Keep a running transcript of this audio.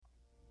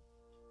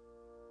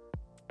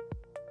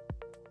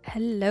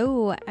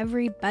Hello,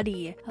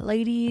 everybody.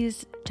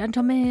 Ladies,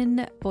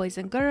 gentlemen, boys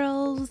and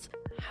girls.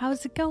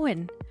 How's it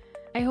going?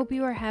 I hope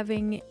you are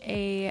having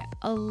a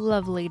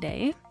lovely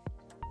day.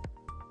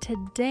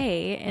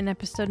 Today, in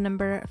episode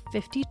number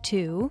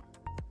 52,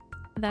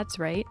 that's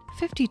right,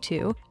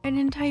 52, an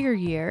entire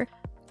year.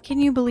 Can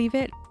you believe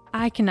it?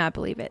 I cannot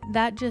believe it.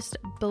 That just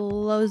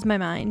blows my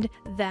mind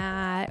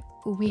that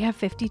we have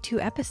 52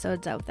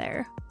 episodes out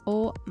there.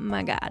 Oh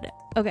my God.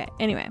 Okay,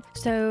 anyway,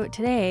 so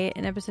today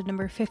in episode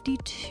number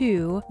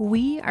 52,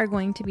 we are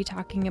going to be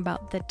talking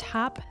about the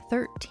top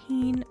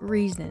 13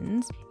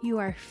 reasons you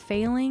are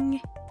failing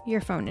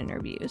your phone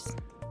interviews.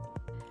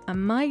 I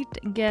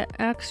might get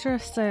extra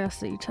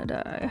sassy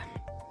today.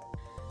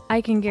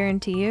 I can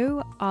guarantee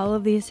you all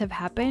of these have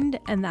happened,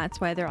 and that's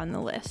why they're on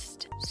the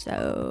list.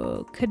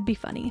 So, could be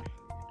funny.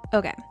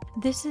 Okay,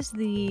 this is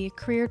the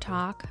Career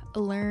Talk,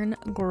 Learn,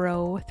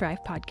 Grow,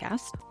 Thrive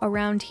podcast.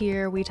 Around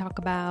here, we talk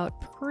about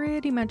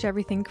pretty much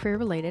everything career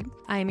related.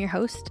 I am your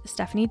host,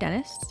 Stephanie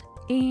Dennis,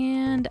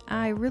 and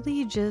I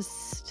really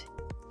just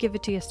give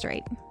it to you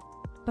straight.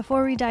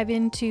 Before we dive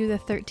into the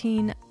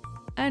 13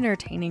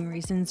 entertaining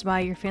reasons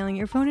why you're failing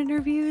your phone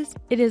interviews,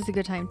 it is a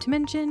good time to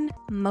mention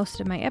most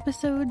of my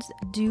episodes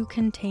do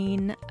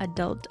contain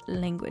adult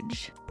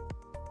language.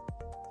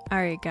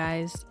 Alright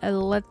guys,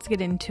 let's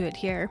get into it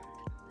here.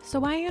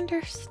 So I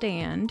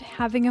understand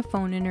having a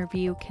phone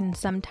interview can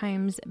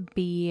sometimes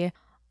be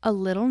a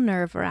little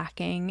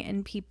nerve-wracking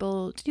and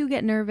people do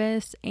get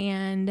nervous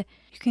and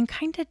you can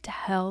kind of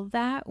tell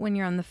that when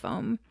you're on the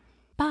phone.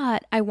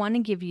 But I want to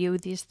give you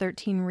these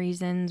 13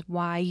 reasons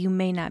why you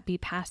may not be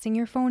passing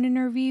your phone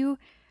interview,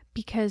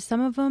 because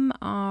some of them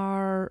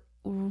are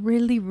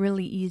really,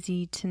 really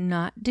easy to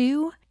not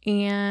do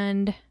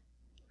and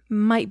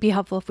might be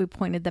helpful if we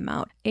pointed them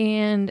out.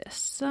 And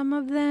some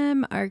of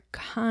them are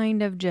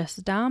kind of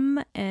just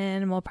dumb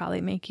and will probably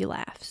make you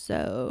laugh.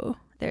 So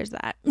there's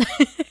that.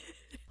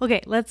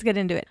 Okay, let's get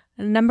into it.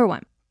 Number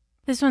one.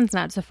 This one's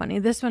not so funny.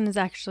 This one is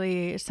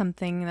actually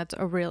something that's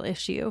a real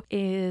issue,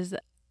 is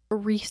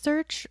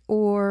research,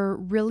 or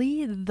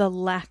really the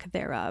lack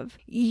thereof.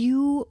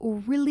 You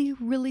really,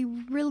 really,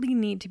 really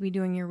need to be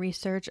doing your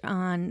research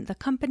on the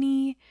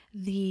company,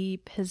 the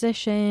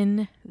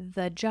position,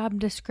 the job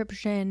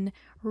description.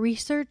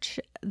 Research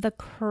the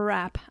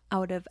crap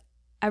out of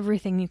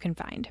everything you can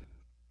find.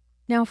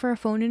 Now, for a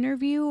phone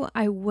interview,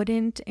 I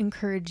wouldn't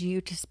encourage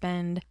you to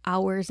spend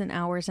hours and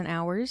hours and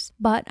hours,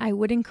 but I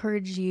would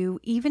encourage you,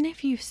 even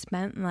if you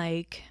spent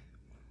like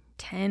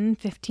 10,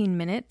 15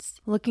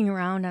 minutes looking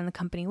around on the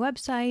company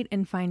website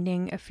and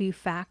finding a few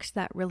facts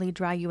that really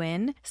draw you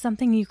in,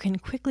 something you can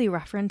quickly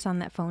reference on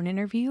that phone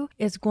interview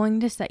is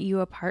going to set you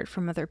apart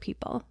from other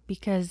people,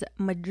 because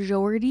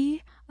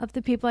majority of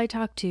the people I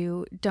talk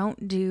to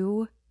don't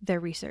do their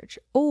research,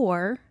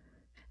 or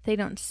they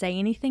don't say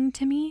anything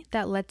to me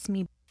that lets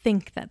me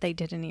think that they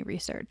did any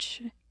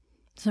research.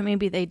 So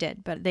maybe they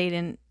did, but they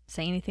didn't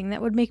say anything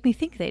that would make me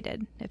think they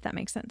did, if that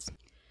makes sense.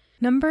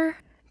 Number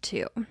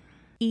 2,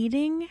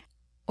 eating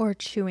or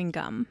chewing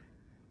gum.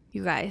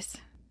 You guys,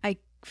 I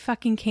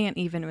fucking can't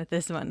even with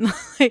this one.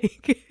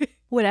 Like,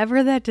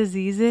 whatever that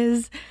disease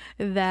is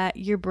that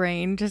your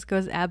brain just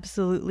goes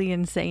absolutely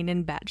insane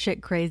and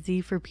batshit crazy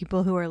for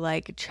people who are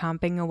like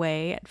chomping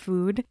away at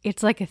food.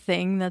 It's like a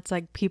thing that's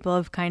like people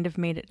have kind of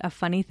made it a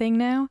funny thing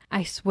now.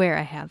 I swear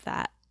I have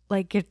that.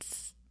 Like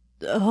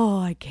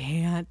I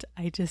can't.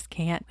 I just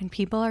can't. When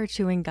people are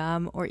chewing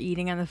gum or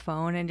eating on the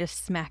phone and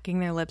just smacking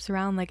their lips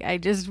around, like I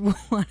just want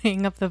to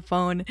hang up the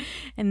phone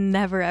and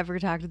never ever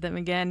talk to them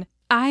again.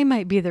 I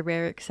might be the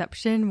rare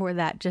exception where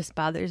that just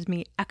bothers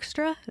me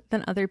extra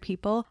than other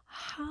people.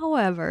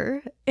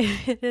 However,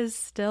 it is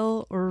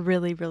still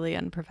really, really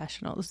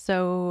unprofessional.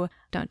 So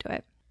don't do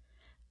it.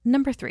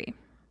 Number 3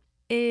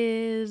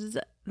 is,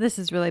 this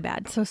is really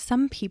bad. So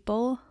some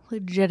people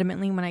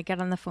legitimately, when I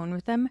get on the phone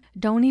with them,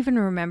 don't even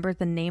remember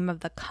the name of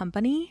the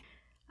company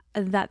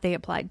that they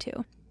applied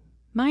to.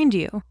 Mind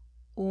you,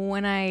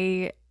 when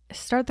I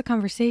start the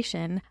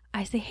conversation,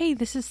 I say, hey,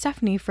 this is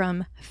Stephanie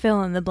from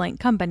fill in the blank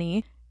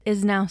company.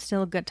 Is now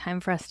still a good time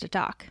for us to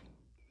talk?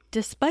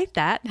 Despite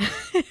that,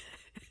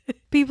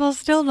 people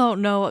still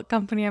don't know what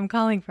company I'm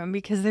calling from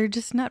because they're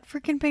just not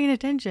freaking paying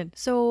attention.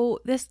 So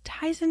this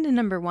ties into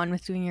number 1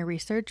 with doing your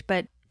research,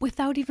 but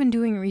without even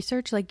doing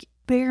research, like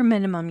bare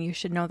minimum, you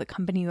should know the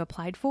company you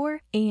applied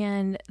for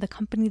and the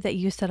company that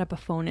you set up a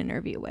phone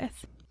interview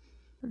with.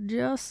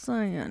 Just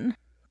saying.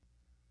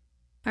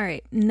 All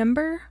right,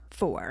 number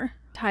 4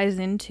 ties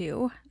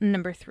into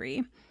number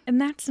 3,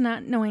 and that's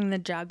not knowing the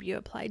job you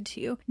applied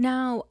to.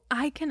 Now,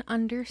 I can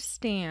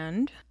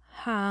understand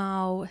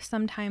how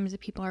sometimes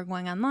people are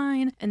going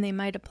online and they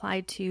might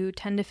apply to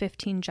 10 to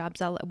 15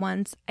 jobs all at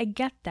once. I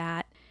get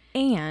that.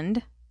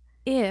 And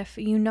if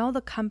you know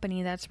the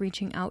company that's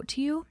reaching out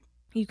to you,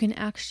 you can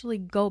actually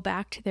go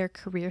back to their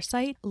career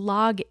site,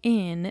 log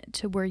in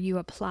to where you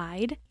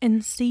applied,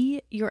 and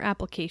see your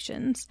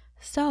applications.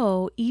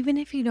 So even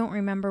if you don't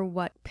remember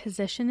what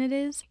position it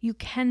is, you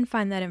can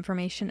find that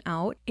information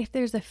out. If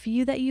there's a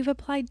few that you've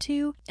applied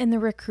to and the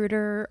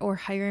recruiter or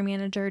hiring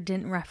manager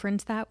didn't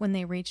reference that when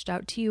they reached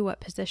out to you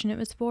what position it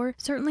was for,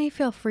 certainly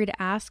feel free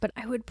to ask, but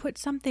I would put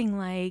something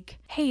like,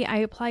 hey, I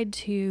applied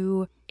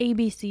to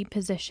ABC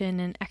position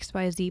and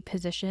XYZ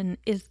position.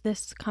 Is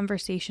this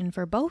conversation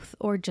for both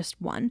or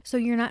just one? So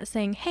you're not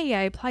saying, hey,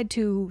 I applied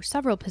to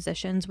several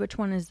positions. Which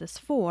one is this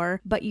for?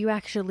 But you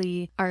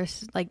actually are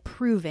like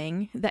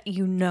proving that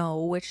you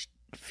know which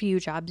few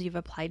jobs you've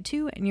applied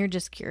to and you're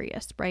just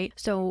curious, right?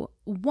 So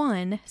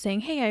one,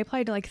 saying, hey, I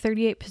applied to like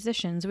 38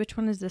 positions. Which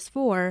one is this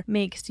for?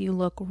 Makes you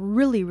look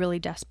really, really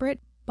desperate,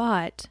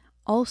 but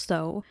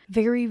also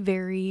very,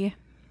 very,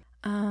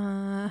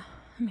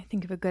 let me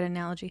think of a good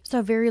analogy. So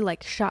a very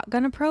like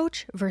shotgun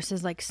approach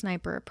versus like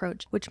sniper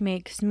approach, which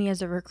makes me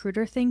as a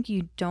recruiter think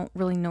you don't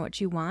really know what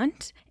you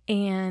want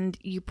and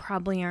you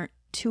probably aren't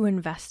too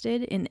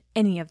invested in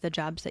any of the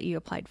jobs that you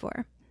applied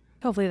for.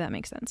 Hopefully that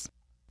makes sense.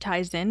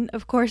 Ties in,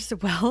 of course,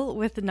 well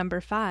with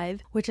number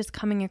 5, which is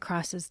coming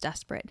across as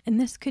desperate. And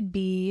this could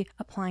be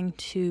applying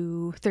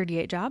to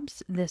 38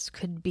 jobs. This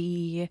could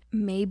be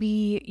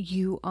maybe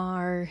you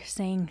are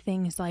saying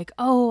things like,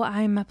 oh,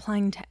 I'm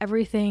applying to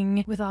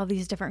everything with all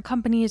these different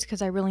companies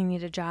because I really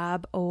need a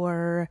job,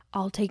 or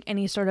I'll take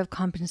any sort of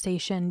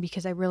compensation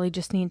because I really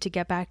just need to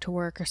get back to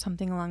work, or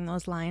something along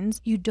those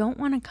lines. You don't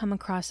want to come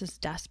across as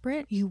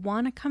desperate. You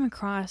want to come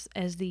across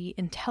as the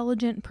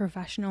intelligent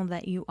professional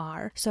that you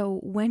are. So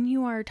when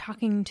you are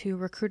talking to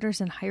recruiters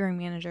and hiring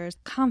managers,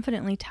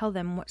 confidently tell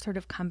them what sort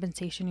of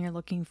compensation you're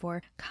looking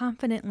for.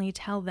 Confidently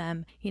tell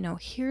them,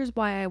 here's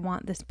why I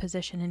want this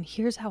position and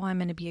here's how I'm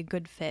going to be a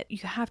good fit. You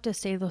have to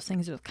say those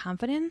things with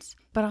confidence,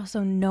 but also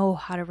know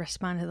how to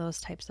respond to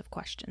those types of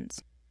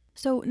questions.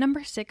 So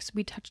number 6,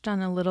 we touched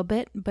on a little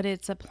bit, but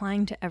it's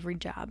applying to every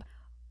job.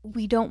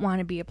 We don't want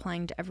to be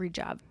applying to every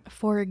job.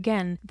 For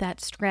again,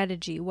 that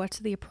strategy, what's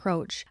the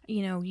approach?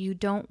 You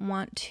don't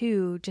want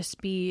to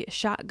just be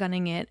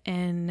shotgunning it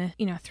and,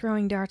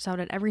 throwing darts out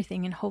at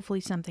everything and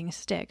hopefully something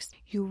sticks.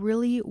 You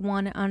really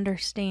want to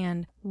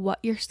understand what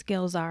your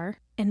skills are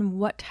and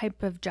what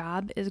type of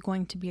job is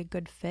going to be a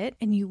good fit.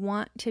 And you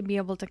want to be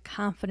able to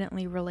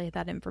confidently relay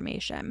that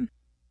information.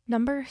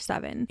 Number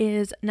 7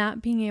 is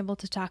not being able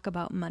to talk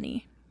about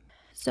money.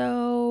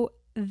 So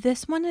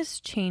this one is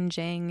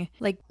changing.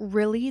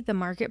 Really, the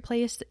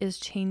marketplace is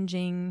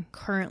changing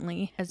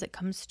currently as it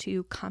comes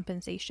to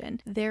compensation.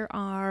 There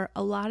are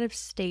a lot of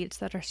states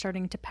that are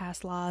starting to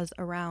pass laws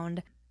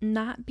around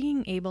not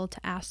being able to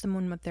ask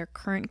someone what their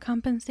current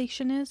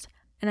compensation is.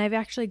 And I've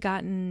actually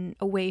gotten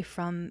away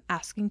from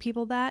asking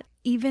people that.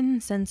 Even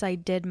since I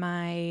did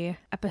my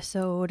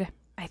episode,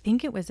 I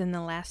think it was in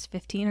the last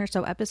 15 or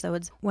so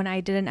episodes, when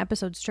I did an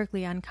episode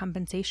strictly on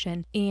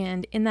compensation.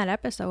 And in that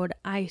episode,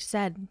 I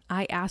said,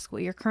 I ask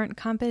what your current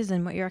comp is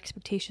and what your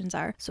expectations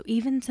are. So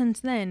even since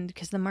then,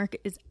 because the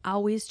market is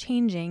always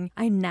changing,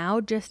 I now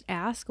just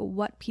ask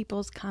what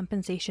people's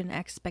compensation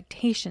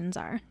expectations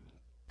are.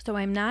 So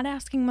I'm not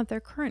asking what their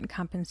current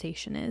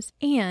compensation is.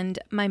 And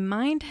my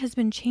mind has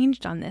been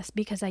changed on this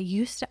because I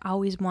used to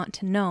always want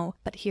to know.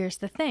 But here's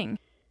the thing.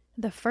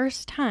 The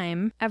first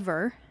time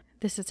ever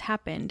this has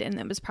happened, and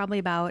it was probably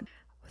about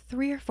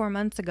 3 or 4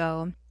 months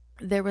ago,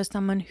 there was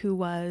someone who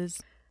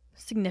was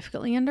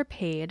significantly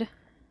underpaid,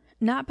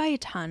 not by a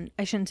ton,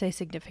 I shouldn't say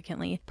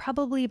significantly,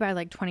 probably by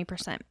like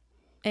 20%.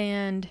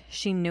 And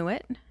she knew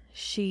it.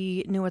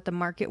 She knew what the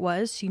market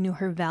was. She knew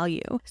her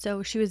value.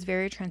 So she was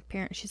very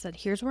transparent. She said,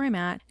 here's where I'm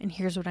at and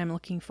here's what I'm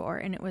looking for.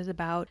 And it was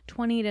about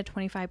 20 to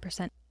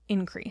 25%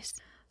 increase.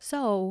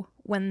 So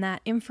when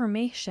that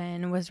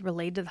information was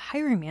relayed to the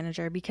hiring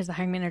manager, because the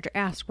hiring manager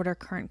asked what her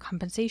current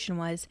compensation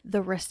was,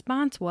 the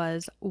response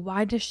was,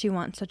 why does she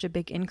want such a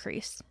big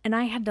increase? And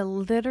I had to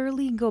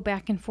literally go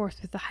back and forth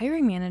with the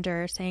hiring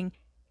manager saying,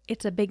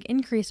 it's a big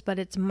increase, but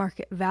it's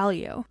market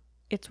value.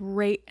 It's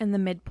right in the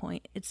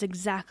midpoint. It's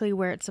exactly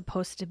where it's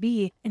supposed to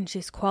be, and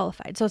she's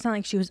qualified. So it's not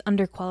like she was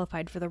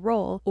underqualified for the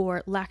role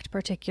or lacked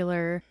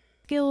particular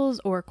skills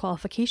or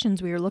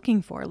qualifications we were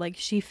looking for. Like,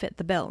 she fit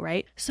the bill,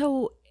 right?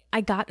 So I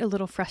got a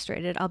little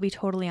frustrated, I'll be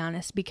totally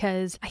honest,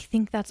 because I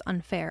think that's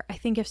unfair. I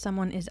think if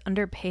someone is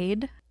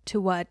underpaid to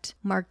what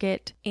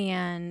market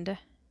and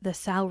the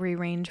salary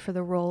range for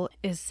the role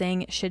is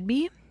saying it should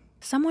be,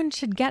 someone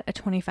should get a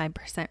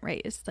 25%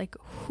 raise. Like,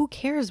 who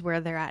cares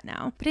where they're at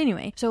now? But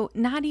anyway, so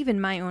not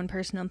even my own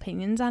personal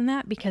opinions on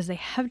that, because they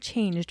have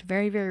changed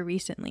very, very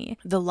recently.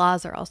 The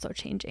laws are also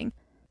changing.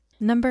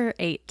 Number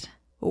 8,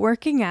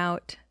 working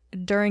out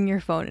during your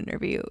phone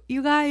interview.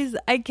 You guys,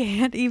 I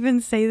can't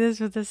even say this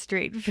with a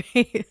straight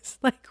face.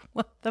 Like,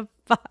 what the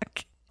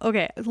fuck?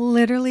 Okay,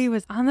 literally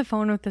was on the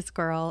phone with this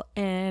girl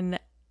and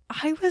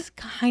I was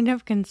kind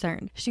of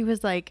concerned. She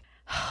was like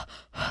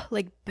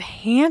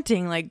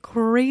panting like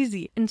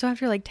crazy. And so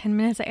after like 10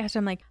 minutes, I asked her,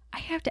 I'm like, I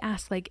have to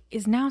ask, like,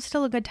 is now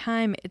still a good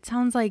time? It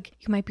sounds like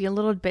you might be a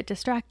little bit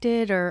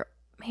distracted, or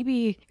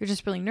maybe you're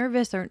just really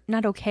nervous or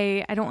not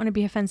okay. I don't want to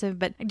be offensive,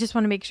 but I just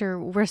want to make sure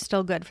we're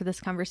still good for this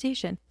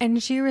conversation.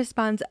 And she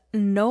responds,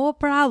 no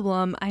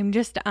problem. I'm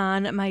just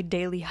on my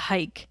daily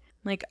hike.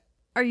 Like,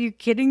 are you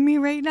kidding me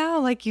right now?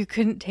 Like, you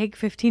couldn't take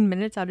 15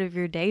 minutes out of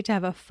your day to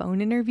have a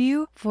phone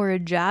interview for a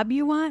job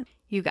you want?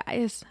 You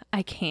guys,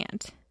 I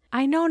can't.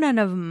 I know none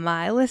of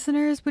my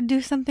listeners would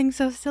do something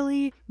so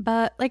silly,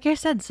 but like I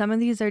said, some of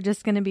these are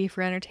just going to be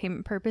for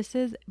entertainment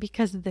purposes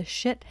because the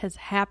shit has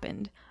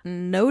happened.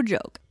 No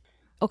joke.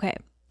 Okay,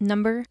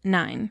 number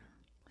 9,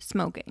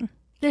 smoking.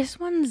 This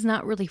one's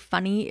not really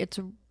funny. It's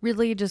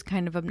really just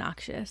kind of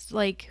obnoxious.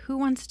 Like, who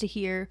wants to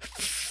hear...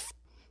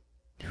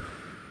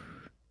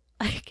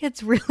 Like,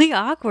 it's really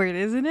awkward,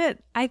 isn't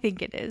it? I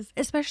think it is,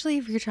 especially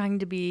if you're trying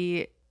to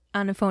be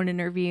on a phone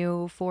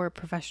interview for a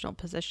professional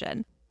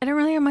position. I don't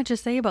really have much to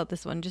say about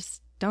this one.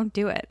 Just don't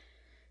do it.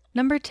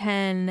 Number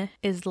 10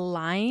 is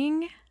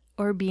lying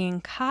or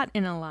being caught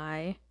in a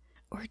lie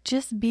or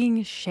just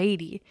being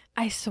shady.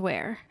 I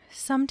swear,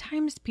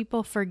 sometimes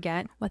people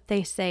forget what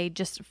they say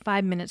just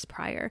 5 minutes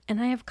prior.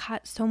 And I have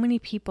caught so many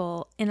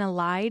people in a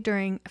lie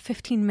during a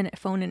 15-minute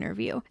phone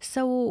interview.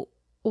 So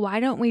why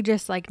don't we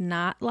just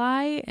not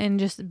lie and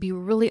just be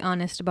really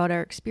honest about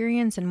our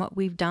experience and what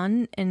we've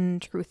done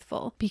and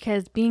truthful?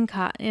 Because being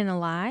caught in a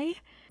lie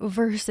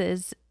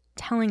versus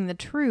telling the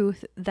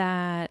truth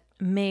that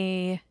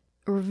may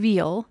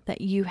reveal that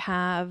you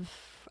have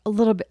a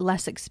little bit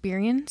less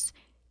experience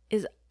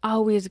is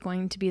always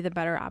going to be the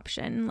better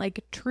option.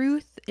 Like,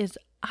 truth is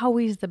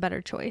always the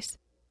better choice.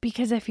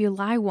 Because if you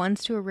lie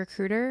once to a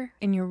recruiter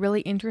and you're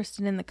really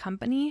interested in the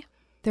company,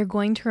 they're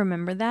going to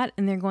remember that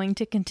and they're going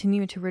to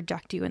continue to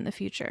reject you in the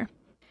future.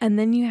 And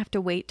then you have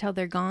to wait till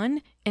they're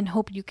gone and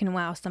hope you can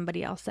wow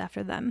somebody else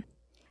after them.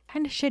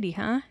 Kind of shitty,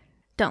 huh?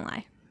 Don't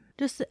lie.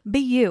 Just be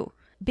you.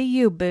 Be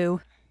you,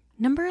 boo.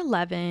 Number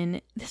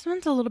 11, this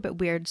one's a little bit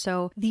weird.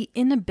 So the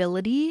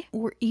inability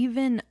or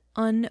even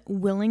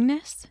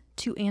unwillingness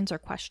to answer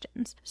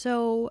questions.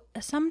 So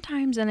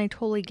sometimes, and I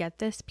totally get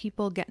this,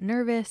 people get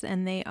nervous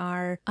and they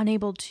are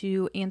unable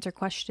to answer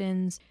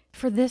questions.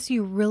 For this,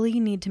 you really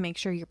need to make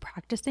sure you're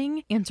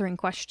practicing answering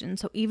questions.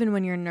 So even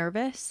when you're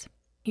nervous,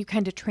 you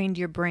kind of trained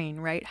your brain,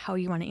 right? How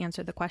you want to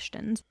answer the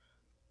questions.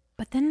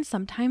 But then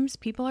sometimes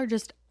people are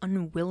just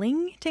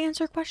unwilling to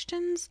answer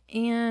questions,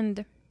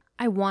 and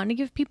I want to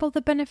give people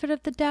the benefit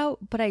of the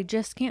doubt, but I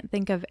just can't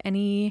think of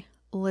any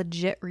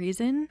legit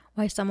reason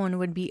why someone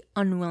would be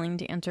unwilling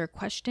to answer a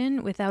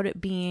question without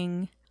it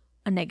being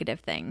a negative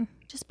thing.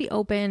 Just be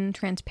open,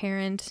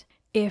 transparent.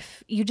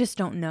 If you just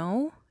don't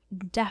know,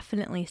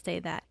 definitely say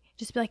that.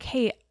 Just be like,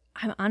 hey,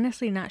 I'm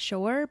honestly not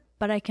sure,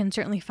 but I can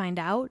certainly find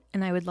out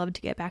and I would love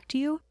to get back to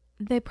you.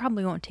 They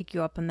probably won't take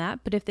you up on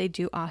that, but if they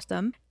do,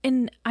 awesome.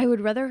 And I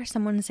would rather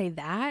someone say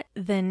that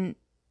than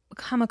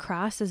come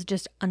across as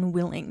just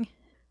unwilling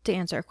to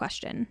answer a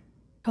question.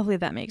 Hopefully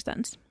that makes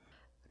sense.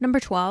 Number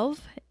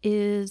 12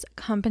 is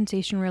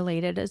compensation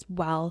related as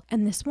well.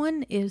 And this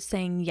one is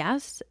saying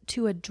yes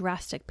to a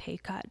drastic pay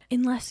cut.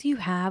 Unless you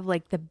have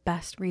the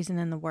best reason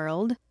in the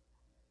world,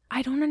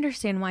 I don't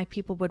understand why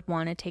people would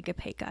want to take a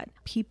pay cut.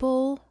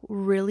 People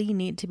really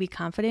need to be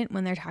confident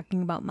when they're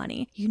talking about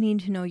money. You need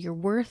to know your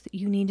worth.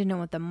 You need to know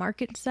what the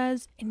market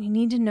says. And you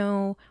need to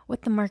know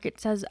what the market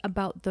says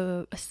about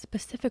the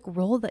specific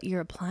role that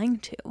you're applying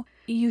to.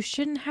 You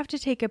shouldn't have to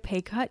take a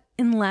pay cut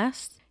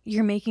unless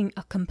you're making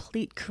a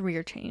complete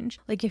career change.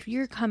 Like if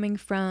you're coming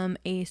from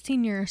a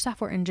senior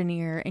software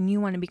engineer and you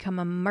want to become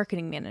a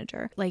marketing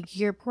manager,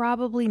 you're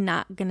probably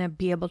not going to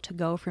be able to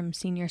go from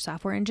senior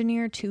software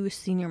engineer to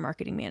senior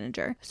marketing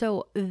manager.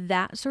 So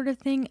that sort of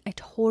thing, I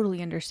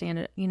totally understand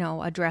it,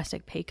 a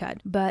drastic pay cut.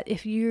 But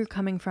if you're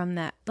coming from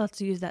that,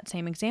 let's use that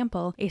same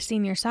example, a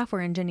senior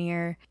software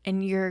engineer,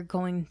 and you're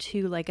going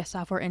to a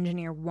software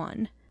engineer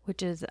 1,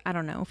 which is, I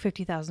don't know,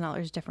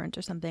 $50,000 difference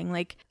or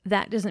something.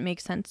 That doesn't make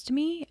sense to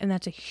me, and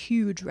that's a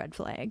huge red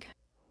flag.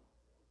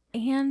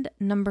 And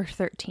number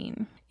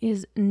 13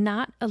 is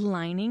not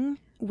aligning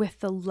with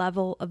the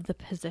level of the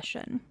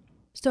position.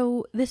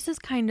 So this is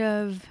kind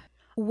of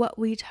what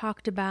we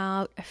talked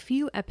about a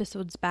few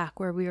episodes back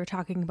where we were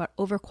talking about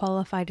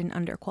overqualified and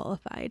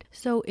underqualified.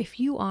 So if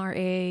you are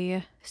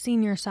a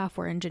senior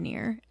software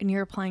engineer and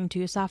you're applying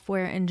to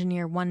software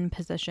engineer 1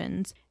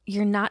 positions,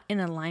 you're not in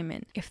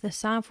alignment. If the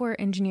software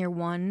engineer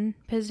 1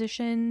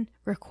 position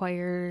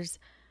requires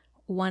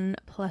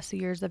 1+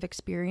 years of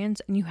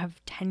experience and you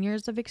have 10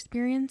 years of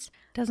experience,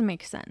 it doesn't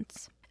make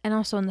sense. And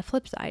also on the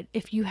flip side,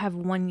 if you have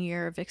 1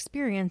 year of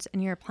experience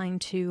and you're applying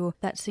to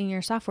that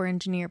senior software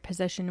engineer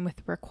position with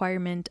the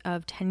requirement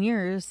of 10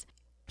 years,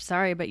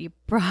 sorry, but you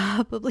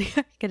probably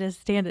aren't going to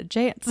stand a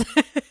chance.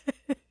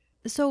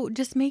 So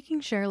just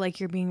making sure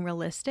you're being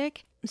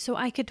realistic. So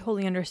I could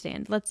totally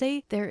understand. Let's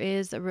say there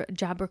is a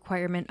job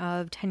requirement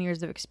of 10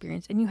 years of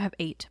experience and you have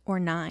 8 or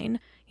 9,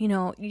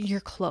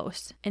 you're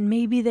close. And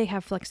maybe they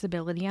have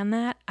flexibility on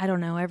that. I don't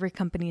know. Every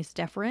company is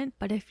different.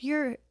 But if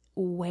you're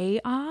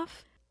way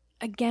off,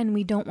 again,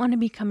 we don't want to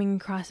be coming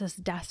across as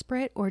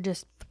desperate or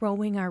just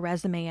throwing our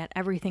resume at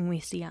everything we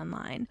see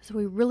online. So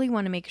we really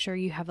want to make sure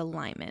you have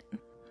alignment.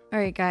 All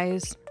right,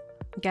 guys,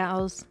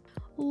 gals,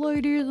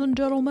 ladies and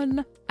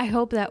gentlemen, I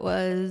hope that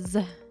was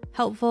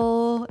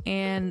helpful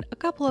and a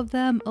couple of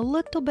them a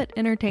little bit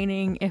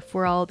entertaining if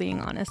we're all being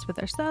honest with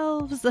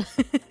ourselves.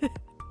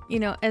 You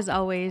know, as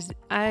always,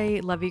 I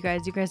love you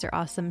guys. You guys are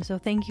awesome. So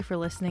thank you for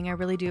listening. I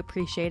really do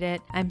appreciate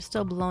it. I'm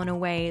still blown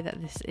away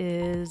that this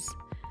is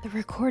the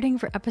recording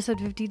for episode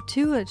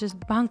 52. It's just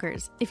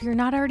bonkers. If you're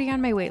not already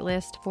on my wait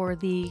list for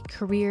the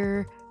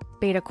career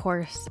beta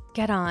course,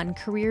 get on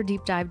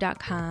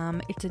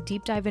careerdeepdive.com. It's a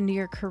deep dive into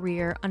your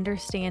career,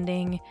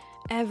 understanding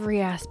every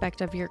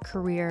aspect of your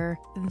career.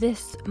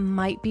 This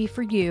might be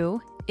for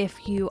you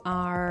if you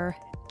are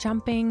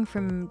jumping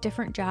from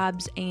different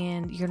jobs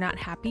and you're not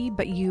happy,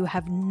 but you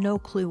have no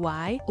clue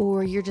why,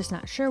 or you're just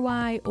not sure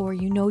why, or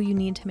you know you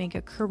need to make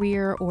a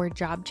career or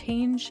job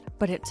change,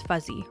 but it's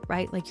fuzzy,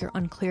 right? Like you're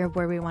unclear of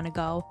where we want to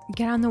go.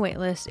 Get on the wait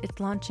list. It's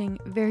launching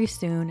very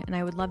soon, and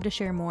I would love to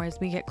share more as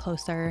we get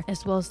closer,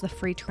 as well as the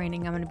free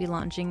training I'm going to be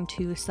launching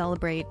to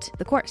celebrate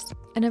the course.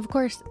 And of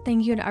course,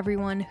 thank you to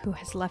everyone who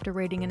has left a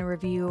rating and a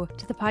review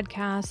to the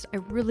podcast. I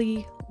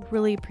really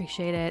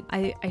appreciate it.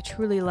 I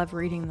truly love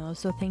reading those,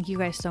 so thank you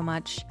guys so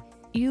much.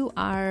 You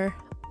are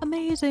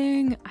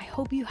amazing. I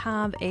hope you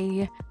have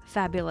a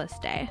fabulous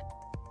day.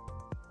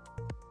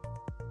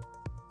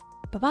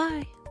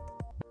 Bye-bye.